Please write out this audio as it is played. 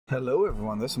Hello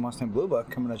everyone, this is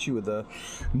Bloba coming at you with a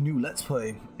new Let's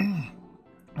Play.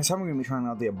 This time we're going to be trying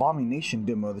out the Abomination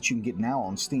demo that you can get now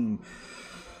on Steam.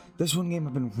 This one game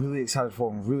I've been really excited for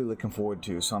and really looking forward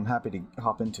to, so I'm happy to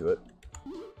hop into it.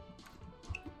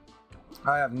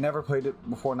 I have never played it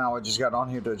before now, I just got on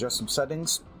here to adjust some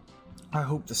settings. I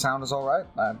hope the sound is alright.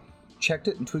 I checked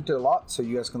it and tweaked it a lot, so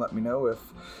you guys can let me know if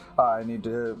I need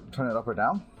to turn it up or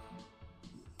down.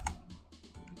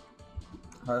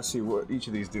 Let's see what each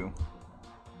of these do.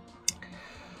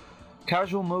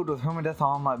 Casual mode with permadeath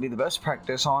on might be the best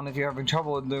practice on if you're having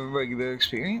trouble with the regular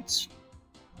experience.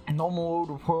 Normal mode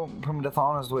with permadeath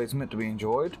on is the way it's meant to be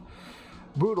enjoyed.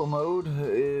 Brutal mode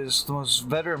is the most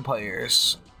veteran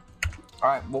players.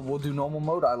 Alright, well we'll do normal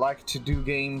mode. I like to do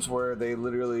games where they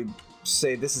literally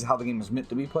say this is how the game is meant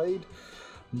to be played.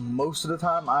 Most of the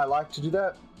time I like to do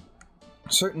that.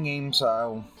 Certain games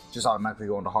I'll just automatically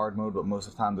go into hard mode, but most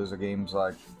of the time those are games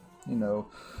like, you know,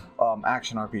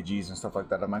 action RPGs and stuff like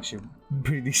that I'm actually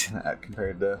pretty decent at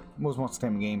compared to most of the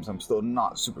time games I'm still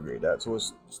not super great at, so we'll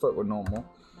start with normal.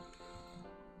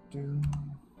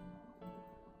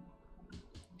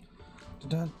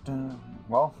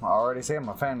 Well, I already say I'm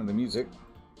a fan of the music.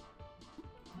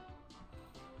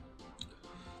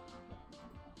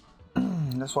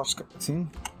 Let's watch the cutscene.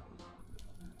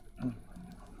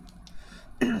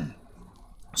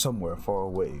 Somewhere far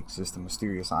away exists a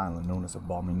mysterious island known as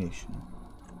Abomination.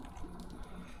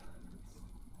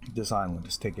 This island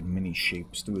has taken many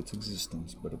shapes through its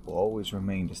existence, but it will always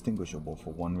remain distinguishable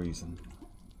for one reason.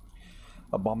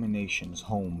 Abomination is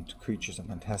home to creatures of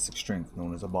fantastic strength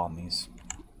known as Abomis.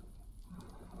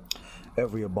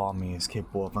 Every Abomi is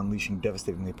capable of unleashing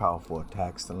devastatingly powerful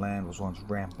attacks. The land was once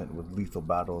rampant with lethal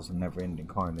battles and never-ending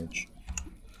carnage.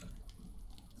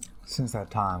 Since that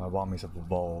time, Abomis have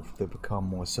evolved. They've become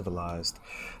more civilized.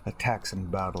 Attacks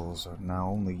and battles are now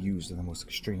only used in the most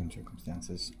extreme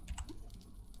circumstances.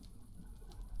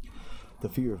 The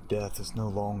fear of death is no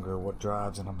longer what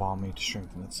drives an Abomi to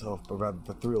strengthen itself, but rather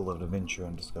the thrill of adventure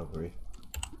and discovery.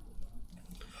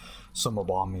 Some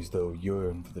Abomis, though,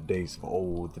 yearn for the days of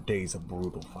old, the days of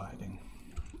brutal fighting.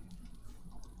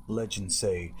 Legends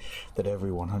say that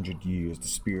every 100 years, the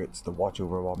spirits that watch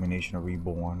over Abomination are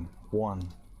reborn.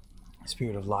 One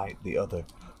spirit of light, the other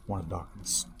one of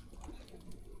darkness.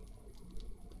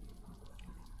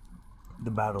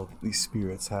 The battle that these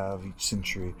spirits have each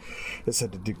century is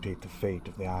said to dictate the fate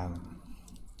of the island.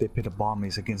 They pit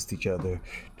Abomis against each other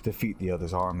to defeat the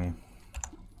other's army.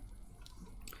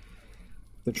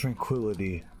 The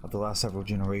tranquility of the last several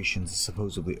generations is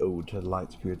supposedly owed to the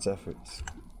light spirit's efforts.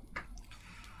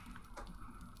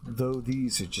 Though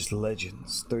these are just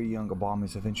legends, 3 young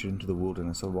Abomis have ventured into the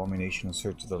wilderness of Abomination in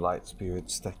search of the light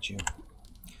spirit's statue.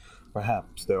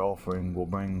 Perhaps their offering will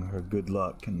bring her good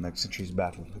luck in next century's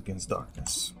battle against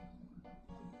darkness.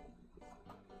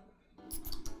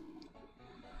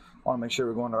 I want to make sure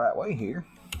we're going the right way here.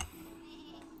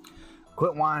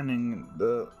 Quit whining.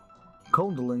 The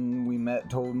Condoling we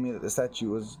met told me that the statue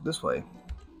was this way.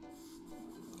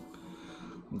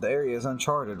 The area is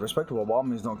uncharted. Respectable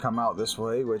Abomis don't come out this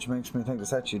way, which makes me think the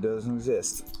statue doesn't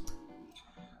exist.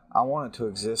 I want it to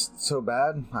exist so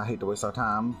bad, I hate to waste our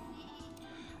time.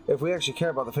 If we actually care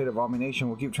about the fate of Abomination,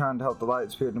 we'll keep trying to help the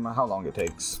light spirit no matter how long it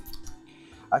takes.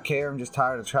 I care, I'm just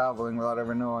tired of traveling without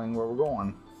ever knowing where we're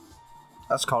going.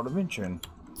 That's called adventuring.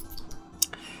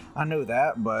 I know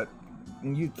that, but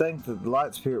you'd think that the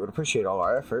light spirit would appreciate all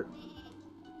our effort.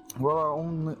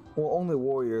 Only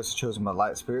warriors chosen by the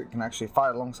light spirit can actually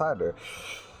fight alongside her.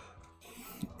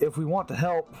 If we want to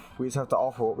help, we just have to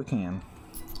offer what we can.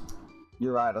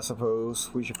 You're right, I suppose.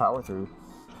 We should power through.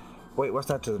 Wait, what's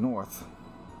that to the north?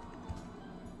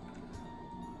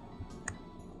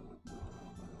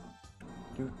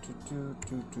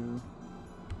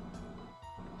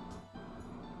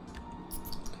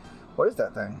 What is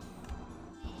that thing?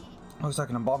 Looks like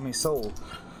an Abomi soul.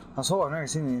 I told I've never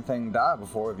seen anything die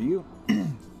before. Have you?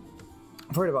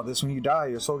 I've heard about this. When you die,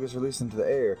 your soul gets released into the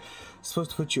air. It's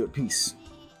supposed to put you at peace.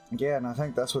 Yeah, and I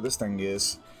think that's what this thing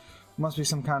is. It must be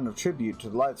some kind of tribute to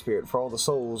the light spirit for all the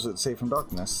souls that saved from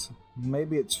darkness.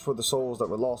 Maybe it's for the souls that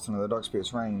were lost under the dark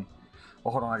spirit's reign.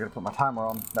 Well, hold on, I gotta put my timer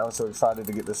on. I was so excited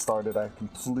to get this started, I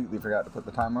completely forgot to put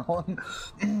the timer on.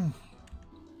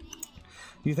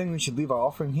 You think we should leave our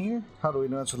offering here? How do we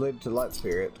know it's related to the light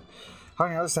spirit? How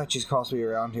many other statues cost me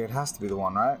around here? It has to be the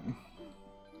one, right?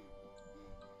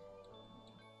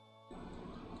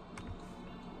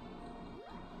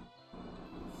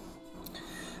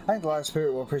 I think the light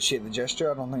spirit will appreciate the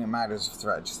gesture. I don't think it matters if it's the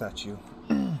right statue.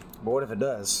 But what if it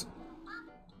does?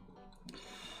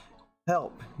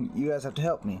 Help. You guys have to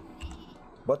help me.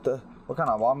 What What kind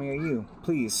of Abomi are you?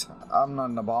 Please, I'm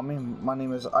not an Abomi. My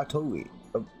name is Itowi.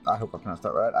 I hope I pronounced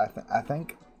that right. I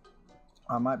think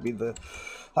I might be the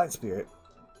light spirit.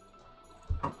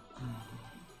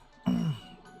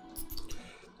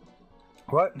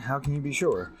 What? How can you be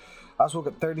sure? I just woke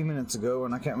up 30 minutes ago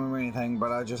and I can't remember anything,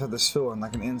 but I just had this feeling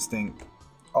like an instinct.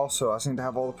 Also, I seem to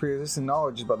have all the pre-existing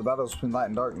knowledge about the battles between light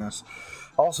and darkness.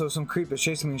 Also, some creep is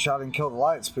chasing me and shouting, "Kill the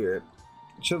light spirit."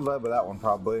 Should have led with that one,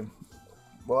 probably.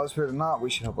 Well, light spirit or not, we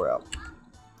should help her out.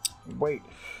 Wait,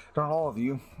 not all of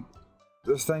you.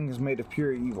 This thing is made of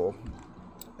pure evil.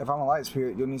 If I'm a light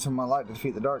spirit, you'll need some of my light to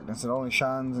defeat the darkness. It only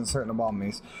shines in certain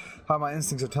Abomis. How my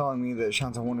instincts are telling me that it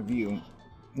shines on one of you.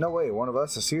 No way, one of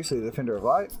us is seriously the defender of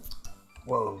light?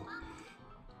 Whoa.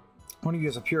 One of you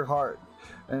has a pure heart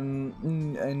and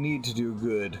need to do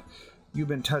good. You've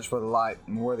been touched by the light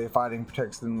and worthy of fighting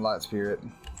protects in the light spirit.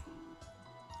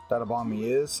 That Abomi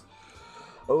is.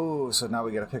 Oh, so now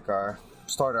we gotta pick our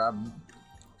starter.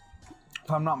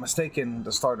 If I'm not mistaken,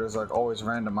 the starter is like always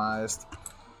randomized.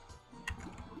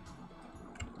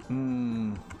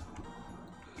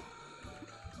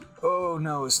 Oh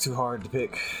no, it's too hard to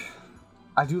pick.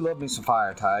 I do love me some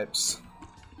fire types.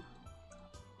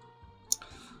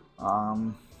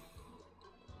 I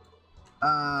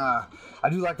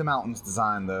do like the mountains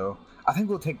design though. I think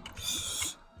we'll take.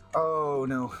 Oh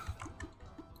no.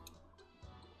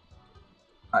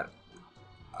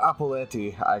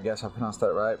 Apolletti, I guess I pronounced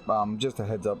that right. Just a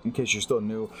heads up in case you're still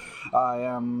new. I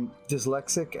am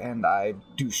dyslexic and I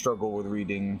do struggle with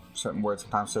reading certain words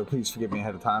sometimes, so please forgive me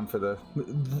ahead of time for the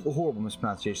horrible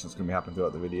mispronunciation that's going to be happening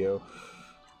throughout the video.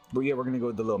 But yeah, we're going to go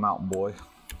with the little mountain boy.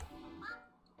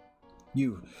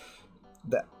 You,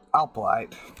 the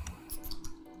Alpelite.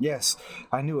 Yes,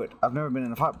 I knew it. I've never been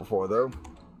in a fight before though.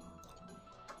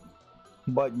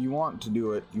 But you want to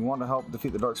do it. You want to help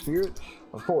defeat the dark spirit?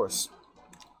 Of course.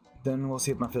 Then we'll see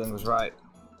if my feeling was right.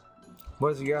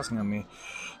 What is it you're asking of me?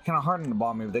 I cannot harden the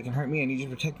Abomi, but they can hurt me. I need you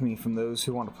to protect me from those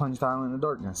who want to plunge the island in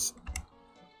darkness.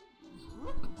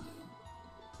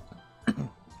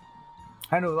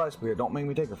 I know the light spirit. Don't make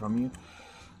me take it from you.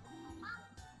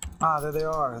 Ah, there they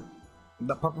are.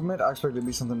 The peppermint? I expected it to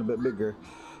be something a bit bigger.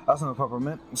 That's not a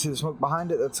peppermint. See the smoke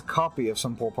behind it? That's a copy of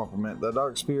some poor peppermint. The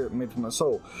dark spirit made from a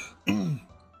soul.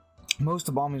 Most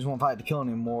Abomis won't fight to kill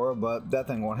anymore, but that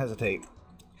thing won't hesitate.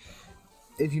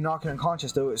 If you knock it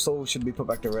unconscious, though, its soul should be put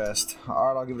back to rest.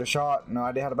 Alright, I'll give it a shot. No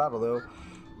idea how to battle, though.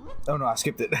 Oh no, I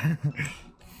skipped it.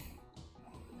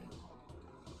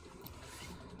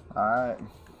 Alright.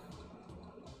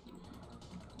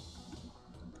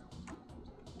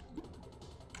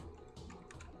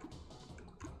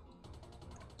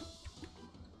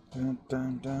 Dun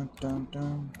dun dun dun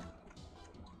dun.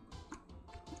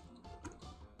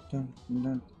 Dun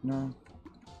dun dun.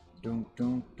 Dun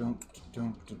dun dun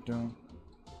dun dun dun.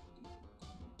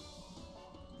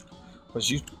 Let's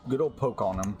use good old poke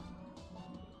on him.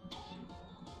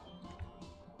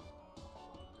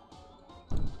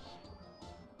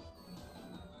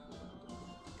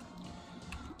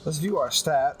 Let's view our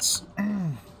stats.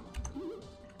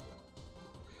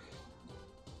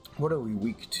 What are we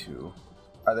weak to?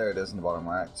 Oh, there it is in the bottom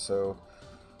right. So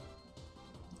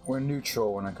we're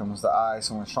neutral when it comes to ice,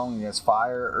 and we're strong against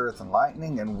fire, earth, and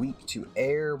lightning, and weak to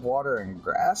air, water, and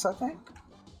grass, I think.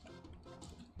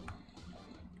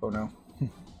 Oh no.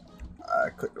 I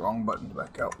clicked the wrong button to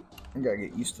back out. I gotta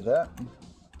get used to that.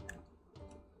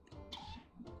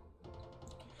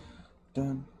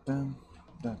 Dun dun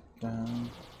dun dun.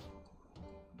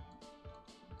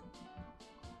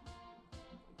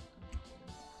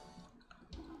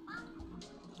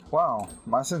 Wow,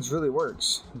 my sense really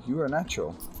works. You are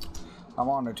natural. I'm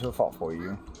honored to have fought for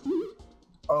you.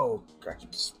 Oh, I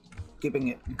keep skipping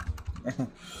it.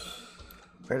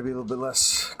 Better be a little bit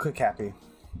less quick happy.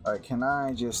 Alright, can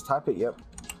I just type it? Yep.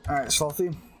 Alright,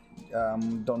 Slothy.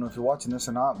 Don't know if you're watching this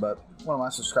or not, but one of my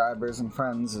subscribers and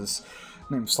friends is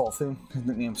named Slothy. His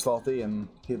nickname's Slothy, and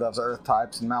he loves earth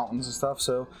types and mountains and stuff,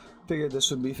 so figured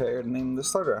this would be fair to name the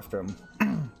starter after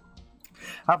him.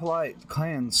 Apolite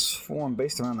clans form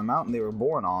based around the mountain they were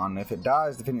born on. If it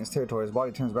dies defending its territory, its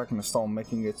body turns back into stone,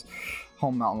 making its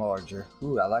home mountain larger.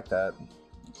 Ooh, I like that.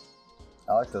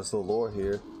 I like this little lore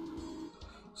here.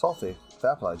 Salty,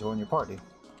 the Apolite, join your party.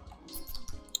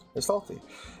 It's Slothy.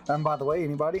 And by the way,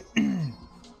 anybody,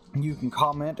 you can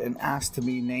comment and ask to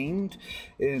be named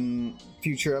in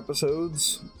future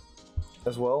episodes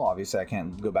as well. Obviously, I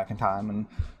can't go back in time and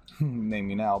name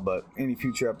you now, but any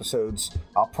future episodes,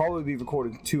 I'll probably be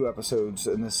recording 2 episodes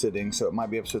in this sitting, so it might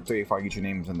be episode 3 if I get your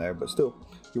names in there, but still,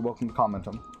 you're welcome to comment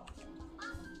them.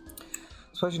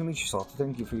 It's a pleasure to meet you, Slothy.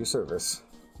 Thank you for your service.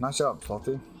 Nice job,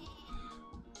 Slothy.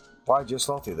 Why just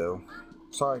Slothy, though?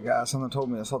 Sorry, guys. Someone told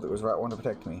me that Slothy was the right one to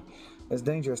protect me. It's a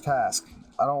dangerous task.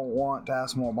 I don't want to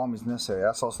ask more Abomis than necessary.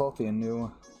 I saw Slothy and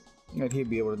knew that he'd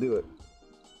be able to do it.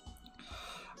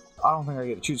 I don't think I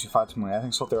get to choose who fights me. I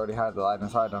think Slothy already had the light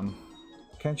inside him.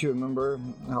 Can't you remember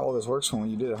how all this works from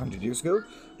when you did it 100 years ago?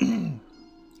 I'm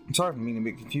sorry for being a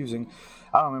bit confusing.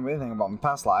 I don't remember anything about my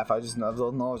past life. I just know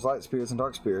the knowledge light spirits and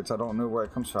dark spirits. I don't know where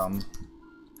it comes from.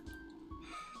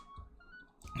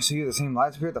 So you're the same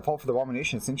light spirit that fought for the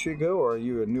abomination a century ago, or are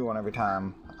you a new one every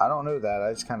time? I don't know that.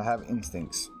 I just kind of have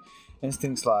instincts.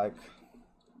 Instincts like...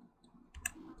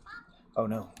 Oh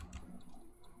no.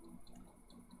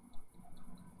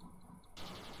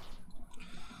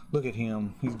 Look at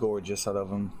him. He's gorgeous out of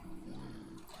him.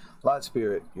 Light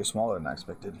spirit, you're smaller than I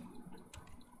expected.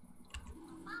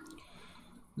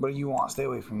 What do you want? Stay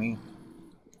away from me.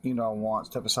 You know I want.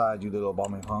 Step aside, you little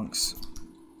Abomi punks.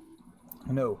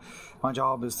 No, my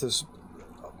job is to...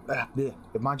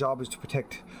 If my job is to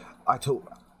protect... I'm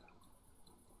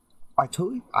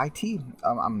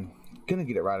gonna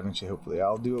get it right eventually, hopefully.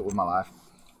 I'll do it with my life.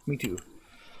 Me too.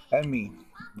 And me.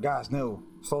 Guys, no.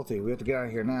 Slothy, we have to get out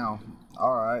of here now.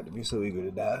 Alright, if you're so eager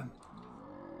to die.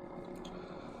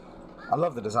 I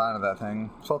love the design of that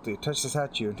thing. Slothy, touch the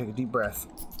statue and take a deep breath.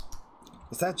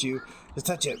 The statue? Just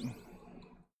touch it.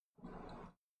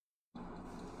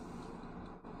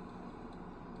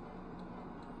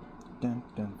 Dun,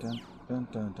 dun, dun, dun,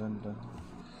 dun, dun,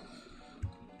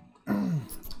 dun.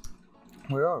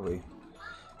 Where are we?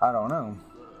 I don't know.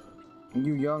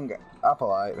 You young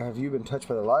Acolyte, have you been touched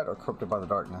by the light or corrupted by the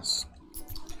darkness?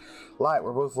 Light,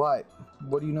 we're both light.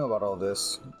 What do you know about all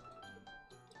this?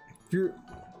 Fury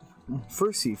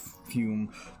Fume,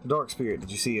 the dark spirit,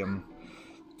 did you see him?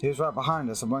 He was right behind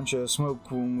us, a bunch of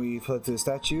smoke when we fled to the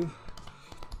statue.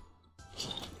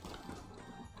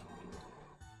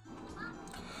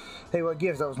 Hey, what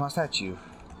gives? That was my statue.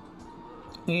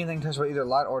 Anything touched by either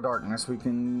light or darkness, we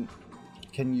can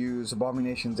use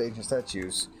Abomination's ancient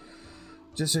statues.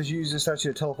 Just as you use the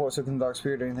statue to teleport so can the dark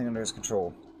spirit or anything under his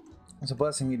control. It's a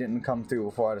blessing he didn't come through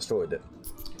before I destroyed it.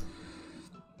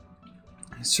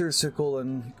 Sir Sickle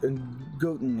and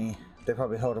Gotany, they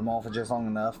probably held him off for just long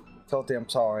enough. Slothy, I'm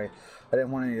sorry. I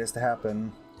didn't want any of this to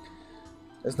happen.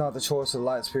 It's not the choice of the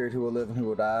light spirit who will live and who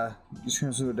will die. You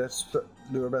should do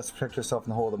our best to protect yourself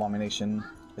from the whole of the abomination.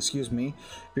 Excuse me,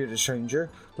 bearded stranger,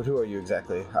 but who are you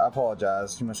exactly? I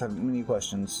apologize. You must have many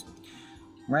questions.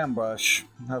 Rambrush,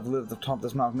 I've lived atop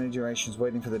this mountain for many generations,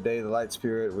 waiting for the day the light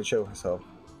spirit would show herself.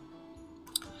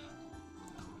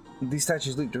 These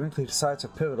statues lead directly to sites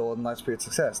of pivotal in light spirit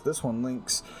success. This one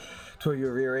links to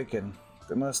your rear Aiken.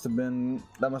 That must have been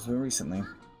recently.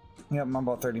 Yep, I'm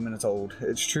about 30 minutes old.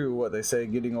 It's true what they say,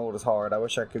 getting old is hard. I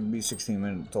wish I could be 16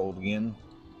 minutes old again.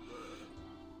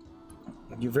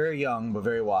 You're very young, but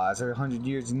very wise. Every 100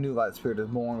 years, a new light spirit is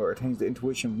born or retains the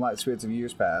intuition from light spirits of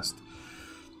years past.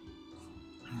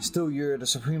 Still, you're at a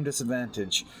supreme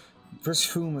disadvantage. First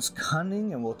Fume is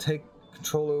cunning and will take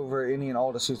control over any and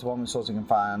all deceased Abomi souls you can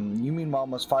find. You meanwhile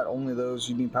must fight only those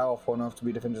you deem powerful enough to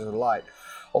be defenders of the light.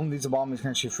 Only these Abomis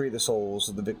can actually free the souls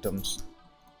of the victims.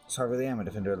 So I really am a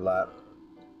defender of the light.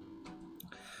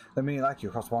 There are many like you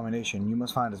across the abomination. You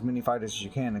must find as many fighters as you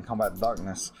can and combat the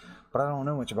darkness. But I don't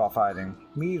know much about fighting.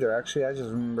 Me either, actually. I just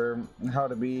remember how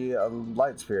to be a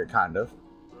light spirit, kind of.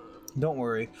 Don't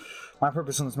worry. My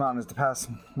purpose on this mountain is to pass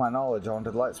my knowledge on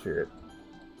to the light spirit.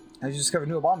 As you discover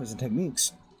new abomies and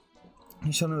techniques,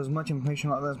 you shall know as much information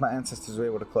about them as my ancestors were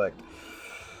able to collect.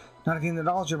 Now to gain the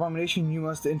knowledge of abomination, you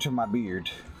must enter my beard.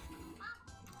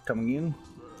 Coming in.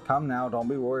 Come now, don't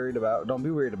be worried about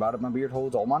it. My beard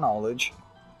holds all my knowledge.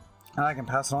 And I can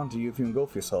pass it on to you if you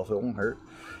engulf yourself. It won't hurt.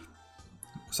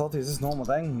 Slothy, is this a normal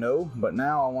thing? No, but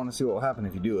now I want to see what will happen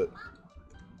if you do it.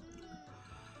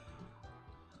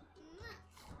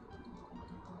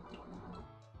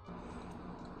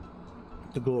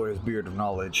 The glorious beard of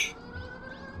knowledge.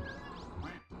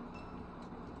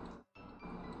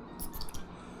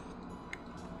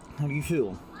 How do you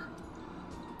feel?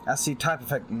 I see type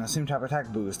effect and I see type attack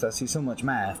boost. I see so much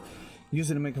math. Use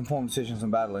it to make informed decisions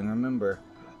when battling. Remember,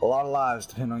 a lot of lives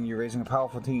depend on you raising a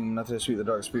powerful team enough to defeat the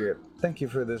dark spirit. Thank you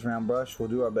for this round brush. We'll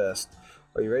do our best.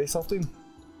 Are you ready, Slothy?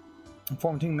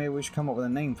 Inform team, maybe we should come up with a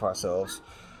name for ourselves.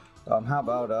 How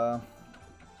about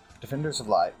Defenders of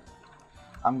Light?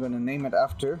 I'm going to name it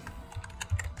after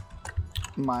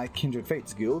my Kindred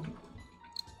Fates guild.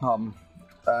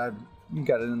 You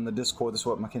got it in the Discord. This is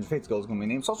what my Kindred Fates guild is going to be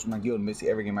named. It's also my guild in basically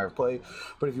every game I ever play.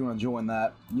 But if you want to join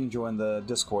that, you can join the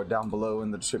Discord down below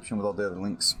in the description with all the other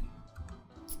links.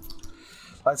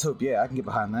 Let's hope, yeah, I can get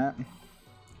behind that.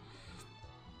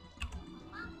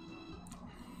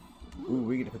 Ooh,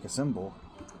 we get to pick a symbol.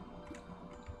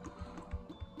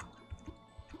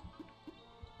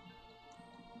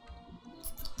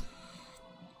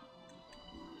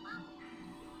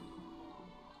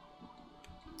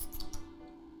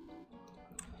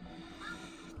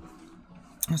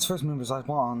 This first member's light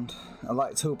bond. A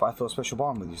light's hope I feel a special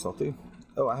bond with you, Slothy.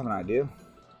 Oh, I have an idea.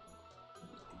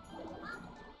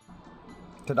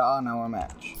 Ta-da, now we're a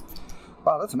match.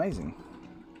 Wow, that's amazing.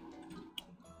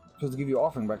 Just to give you an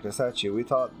offering back to the statue, we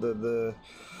thought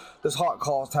this hot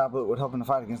calls tablet would help in the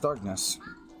fight against darkness.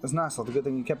 It's nice, Slothy. Good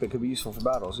thing you kept it. Could be useful for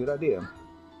battles. Good idea.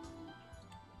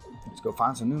 Let's go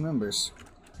find some new members.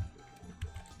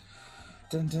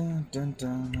 Dun dun dun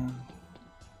dun.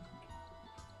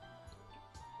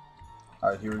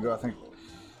 Alright, here we go, I think.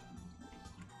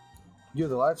 You're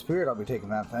the light spirit, I'll be taking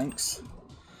that, thanks.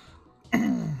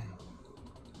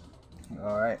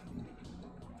 Alright.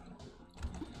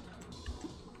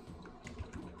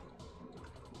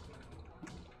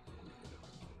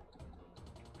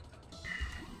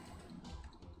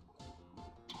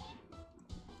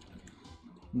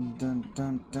 Dun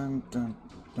dun dun dun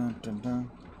dun dun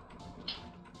dun.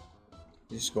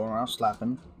 Just going around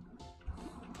slapping.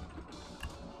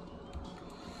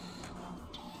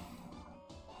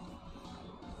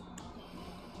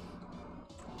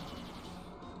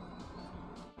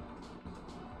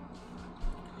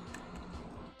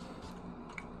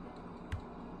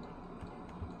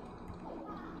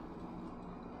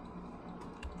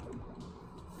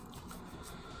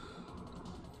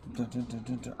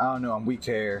 I don't know, I'm weak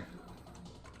to air.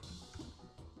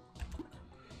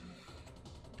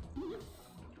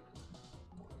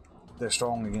 They're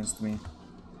strong against me.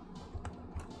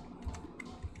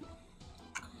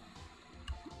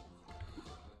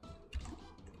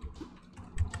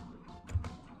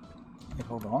 Hey,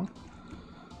 hold on.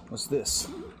 What's this?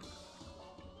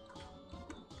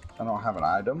 I don't have an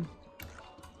item.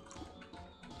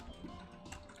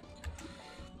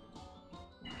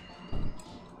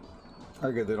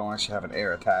 Oh good, they don't actually have an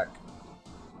air attack.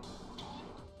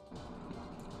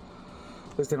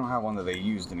 At least they don't have one that they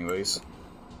used anyways.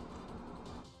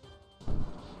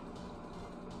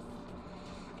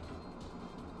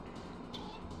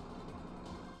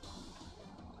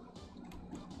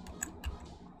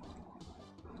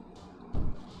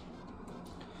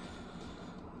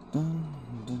 Dun,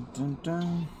 dun, dun,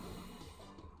 dun.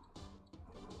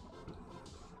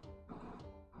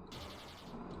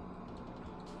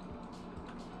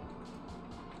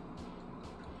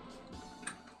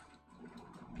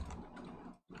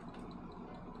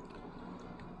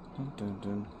 Dun,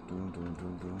 dun, dun, dun,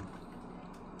 dun, dun.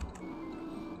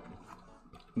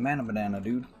 Mana banana,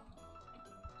 dude.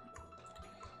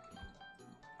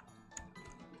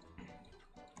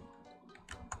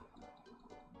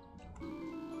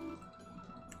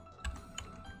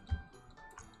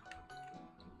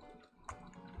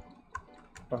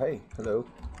 Oh hey, hello.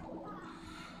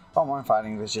 I don't mind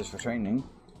fighting if it's just for training.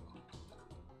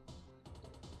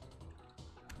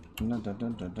 Dun, dun,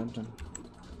 dun, dun, dun, dun.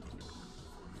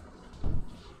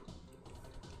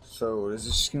 So is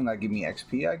this just gonna like give me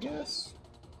XP, I guess?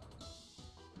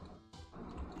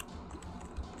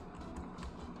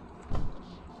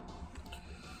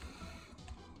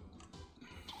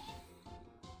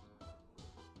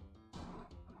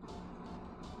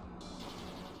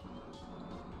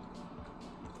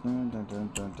 Dun, dun, dun,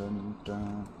 dun, dun,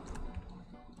 dun.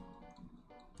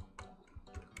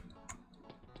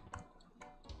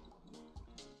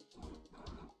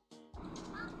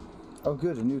 Oh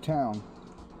good, a new town.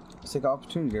 Let's take an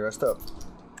opportunity to rest up.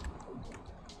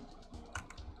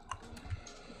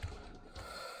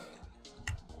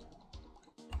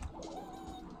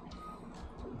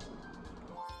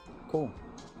 Cool.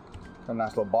 Got a nice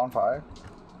little bonfire.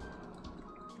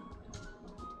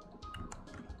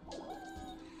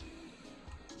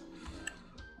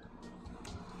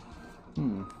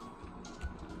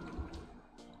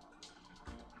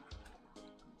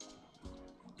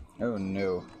 Oh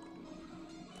no.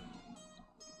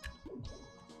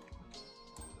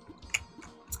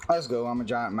 Let's go. I'm a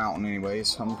giant mountain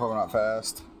anyways. I'm probably not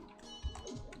fast.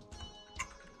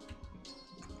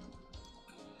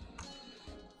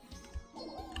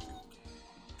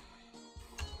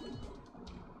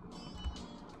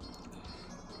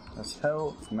 That's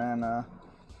health, mana.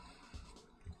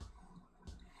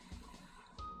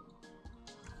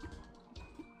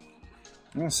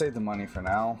 I'm gonna save the money for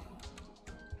now.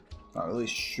 Not really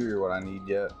sure what I need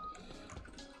yet.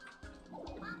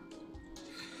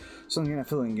 So I'm getting a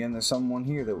feeling again there's someone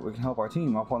here that we can help our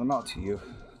team. I'll point them out to you.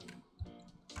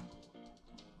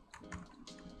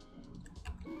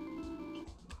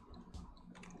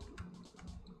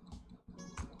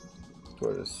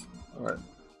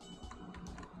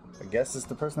 I guess it's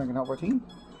the person that can help our team.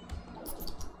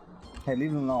 Hey,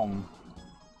 leave him alone.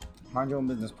 Mind your own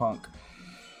business, punk.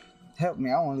 Help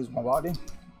me, I don't want to lose my body.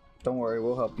 Don't worry,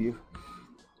 we'll help you.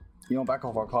 You don't back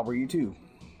off, I'll clobber you too.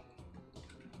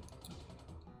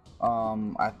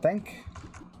 I think...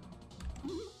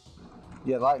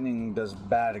 yeah, lightning does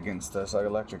bad against us, like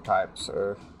electric types,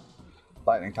 or...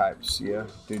 lightning types, yeah.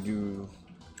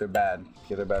 They're bad.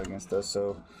 Yeah, they're bad against us,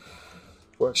 so...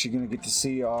 we're actually gonna get to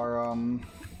see our,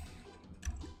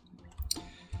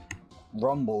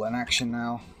 Rumble in action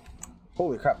now.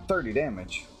 Holy crap, 30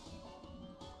 damage.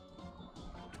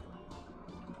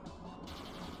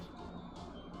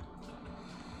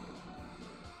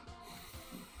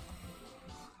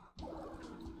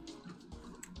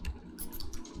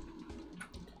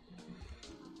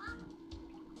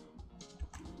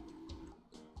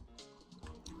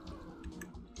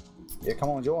 Yeah, come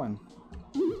on, join.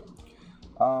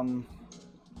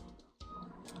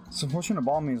 It's unfortunate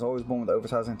Abomi is always born with an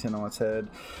oversized antenna on its head.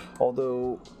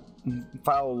 Although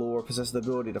foul lore possesses the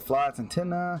ability to fly its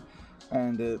antenna,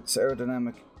 and its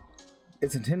aerodynamic.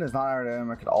 Its antenna is not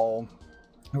aerodynamic at all.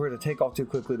 If it were to take off too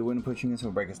quickly, the wind pushing it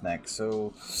will break its neck.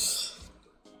 So,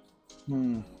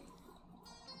 I'm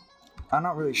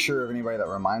not really sure of anybody that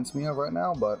reminds me of right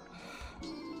now, but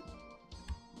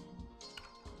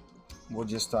we'll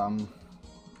just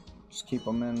keep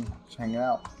them in, just hanging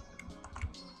out.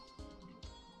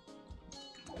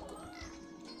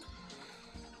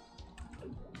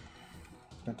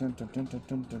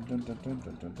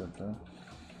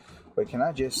 Wait, can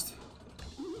I just...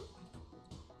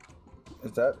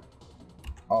 is that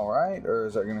alright, or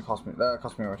is that gonna cost me... that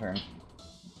cost me a return?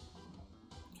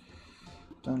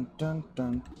 Dun dun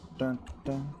dun dun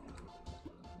dun.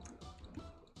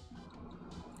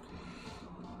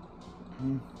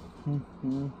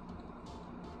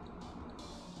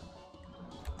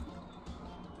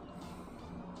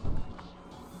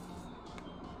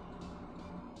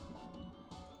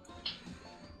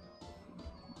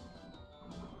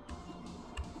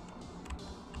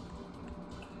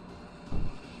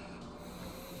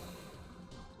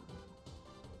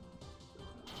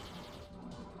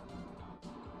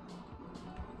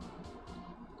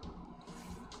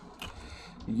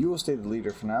 You will stay the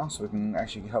leader for now, so we can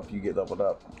actually help you get leveled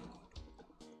up.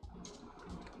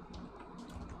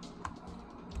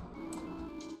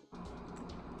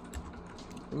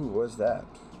 Ooh, what's that?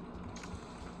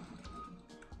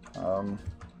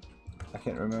 I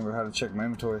can't remember how to check my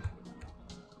inventory.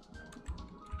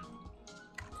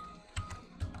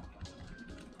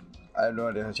 I have no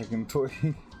idea how to check inventory.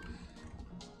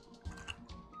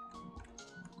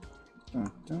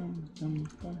 Dun, dun, dun,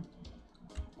 dun.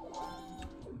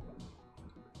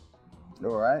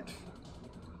 All right.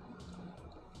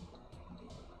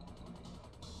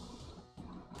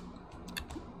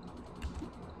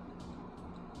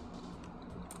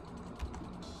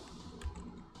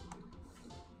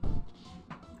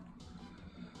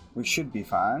 We should be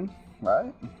fine,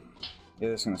 right? Yeah,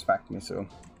 it's gonna smack me, so.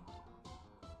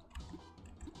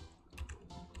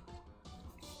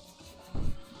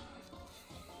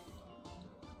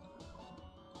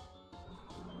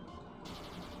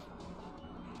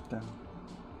 Done.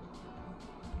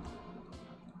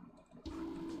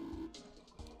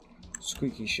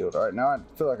 Squeaky shield. Alright, now I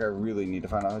feel like I really need to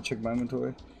find out how to check my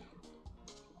inventory.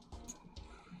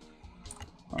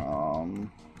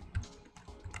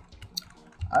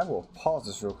 I will pause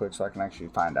this real quick so I can actually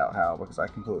find out how, because I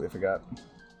completely forgot.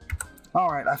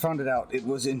 Alright, I found it out. It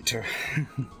was enter.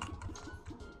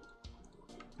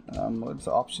 What's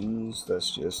the options?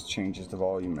 That's just changes the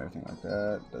volume and everything like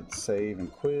that. Let's save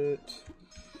and quit.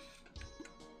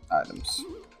 Items.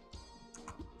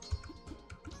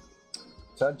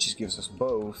 So that just gives us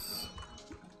both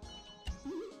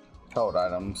colored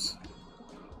items.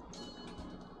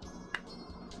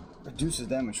 Reduces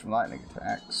damage from lightning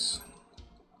attacks.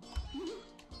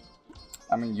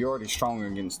 I mean, you're already stronger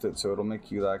against it, so it'll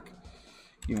make you like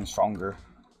even stronger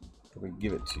if we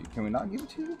give it to you. Can we not give it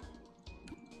to you?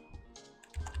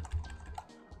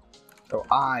 Oh,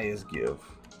 I is give.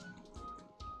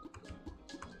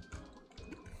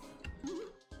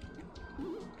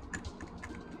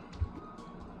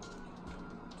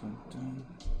 Dun, dun.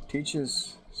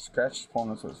 Teaches scratch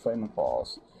opponents with flaming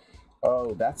claws.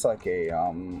 Oh, that's like a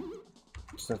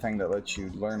it's the thing that lets you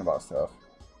learn about stuff.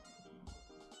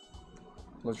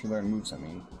 Lets you learn moves, I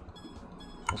mean.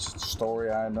 It's just a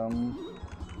story item.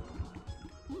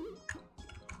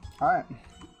 Alright.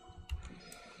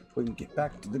 We can get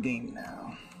back to the game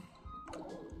now.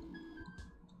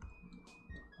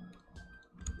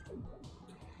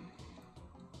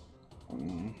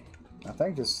 I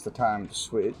think this is the time to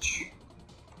switch.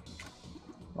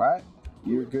 right?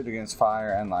 You're good against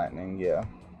fire and lightning, yeah.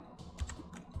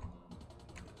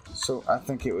 So I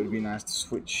think it would be nice to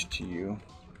switch to you.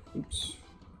 Oops.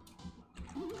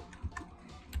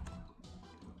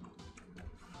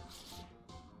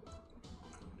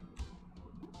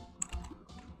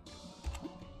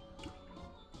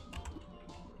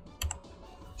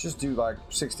 Just do like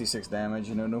 66 damage,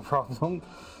 you know, no problem.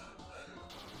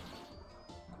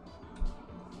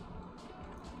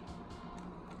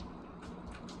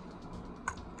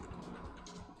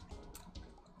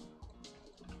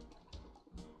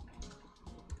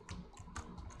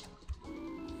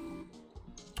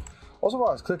 Also, while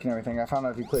I was clicking everything, I found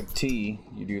out if you click T,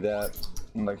 you do that,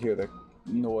 and like hear the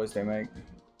noise they make.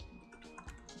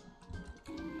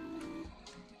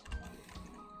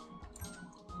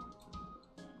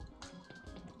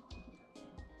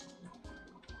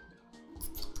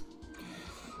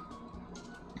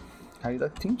 How do you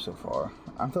like the team so far?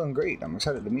 I'm feeling great. I'm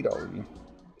excited to meet all of you.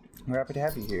 We're happy to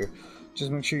have you here. Just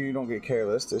make sure you don't get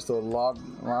careless. There's still a lot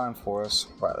line for us.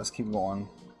 Right, let's keep going.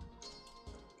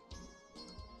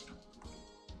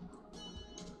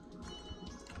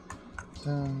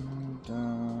 Dun,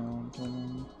 dun,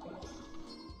 dun.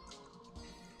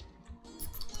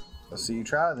 Let's see you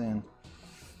try then.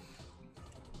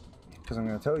 Because I'm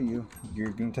going to tell you, you're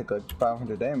going to take like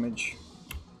 500 damage.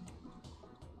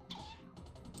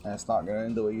 And it's not going to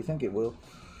end the way you think it will.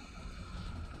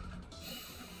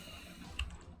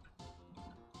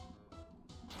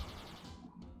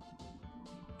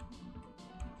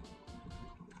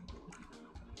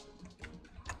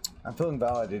 I'm feeling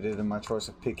validated in my choice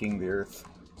of picking the Earth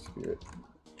Spirit.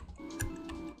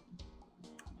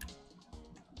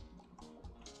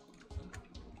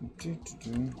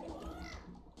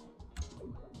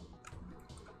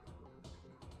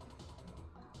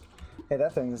 Hey,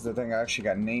 that thing is the thing I actually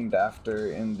got named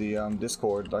after in the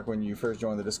Discord. Like when you first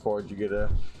join the Discord, you get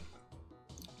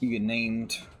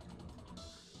named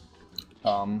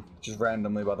just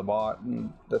randomly by the bot,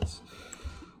 and that's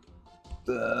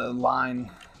the line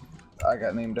I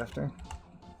got named after.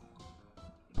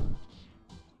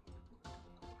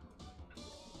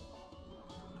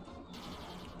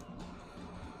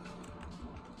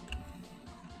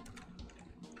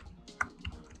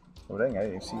 Oh dang, I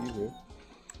didn't see you here.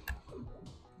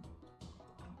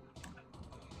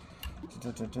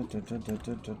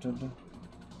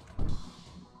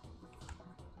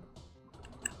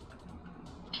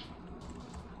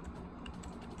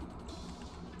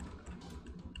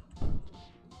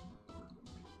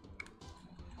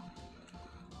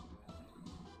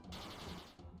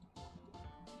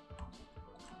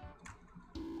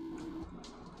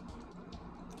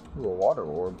 Ooh, a water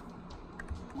orb.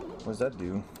 What does that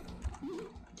do?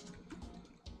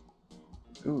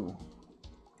 Ooh.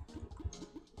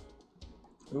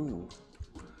 Ooh.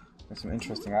 There's some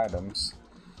interesting items.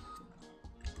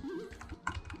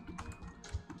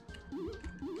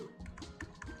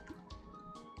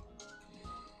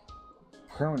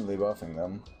 Permanently buffing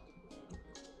them.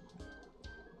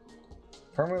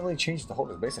 Permanently changes the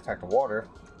holder's base attack to water.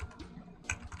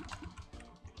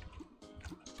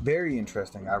 Very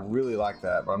interesting. I really like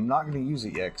that, but I'm not going to use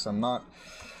it yet because I'm not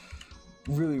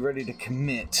really ready to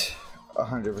commit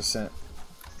 100%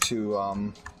 to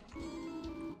a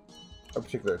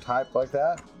particular type like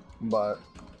that. But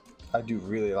I do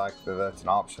really like that that's an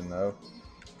option though.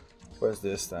 Where's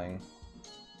this thing?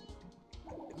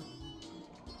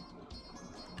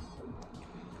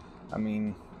 I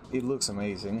mean, it looks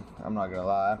amazing. I'm not gonna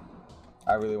lie.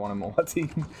 I really want him on my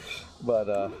team,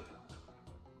 but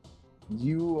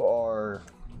you are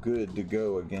good to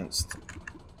go against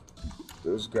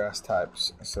those grass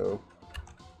types, so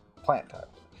plant type.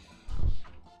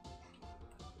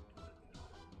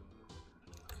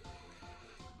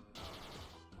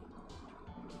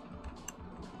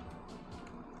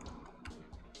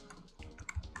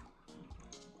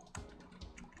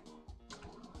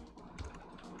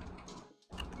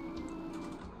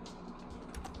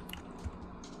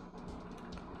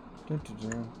 Dun, dun,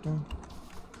 dun, dun.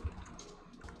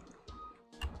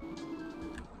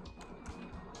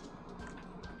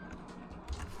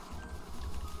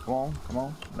 Come on, come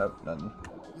on. Nope, nothing.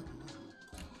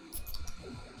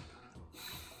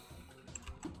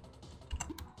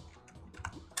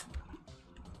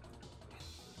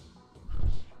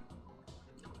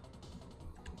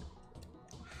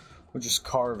 We're just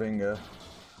carving a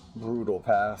brutal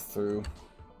path through.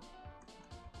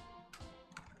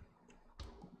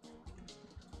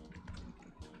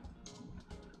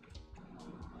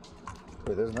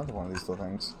 Wait, there's another one of these little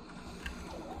things.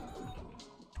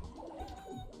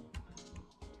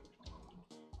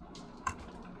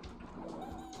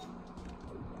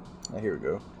 Here we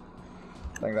go.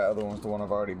 I think that other one's the one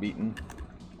I've already beaten.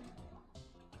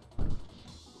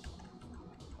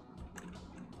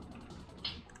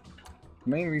 The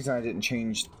main reason I didn't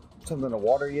change something to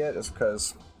water yet is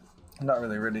because I'm not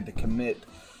really ready to commit.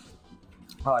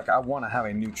 Like, I want to have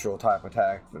a neutral type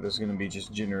attack that is going to be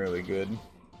just generally good.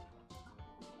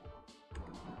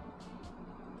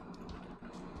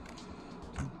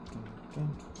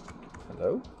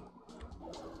 Hello?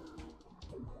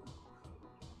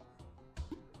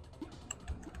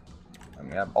 I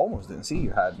mean, I almost didn't see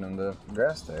you hiding in the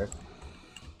grass there.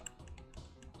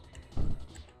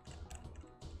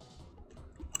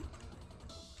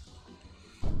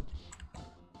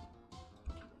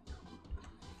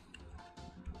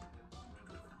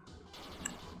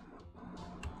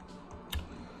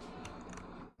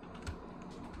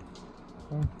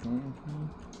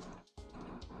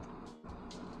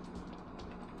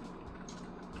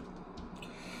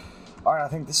 Alright, I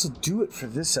think this will do it for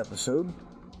this episode.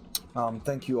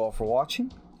 Thank you all for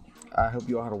watching. I hope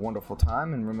you all had a wonderful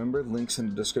time, and remember, links in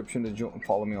the description to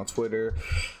follow me on Twitter,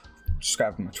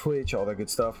 subscribe to my Twitch, all that good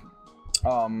stuff.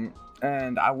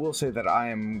 And I will say that I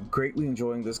am greatly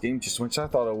enjoying this game, just as much as I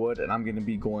thought I would, and I'm going to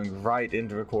be going right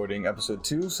into recording episode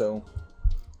 2, so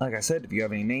like I said, if you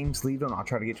have any names, leave them. I'll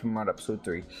try to get to them around episode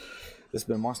 3. This has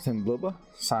been Bisloba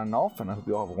signing off, and I hope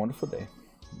you all have a wonderful day.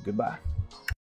 Goodbye.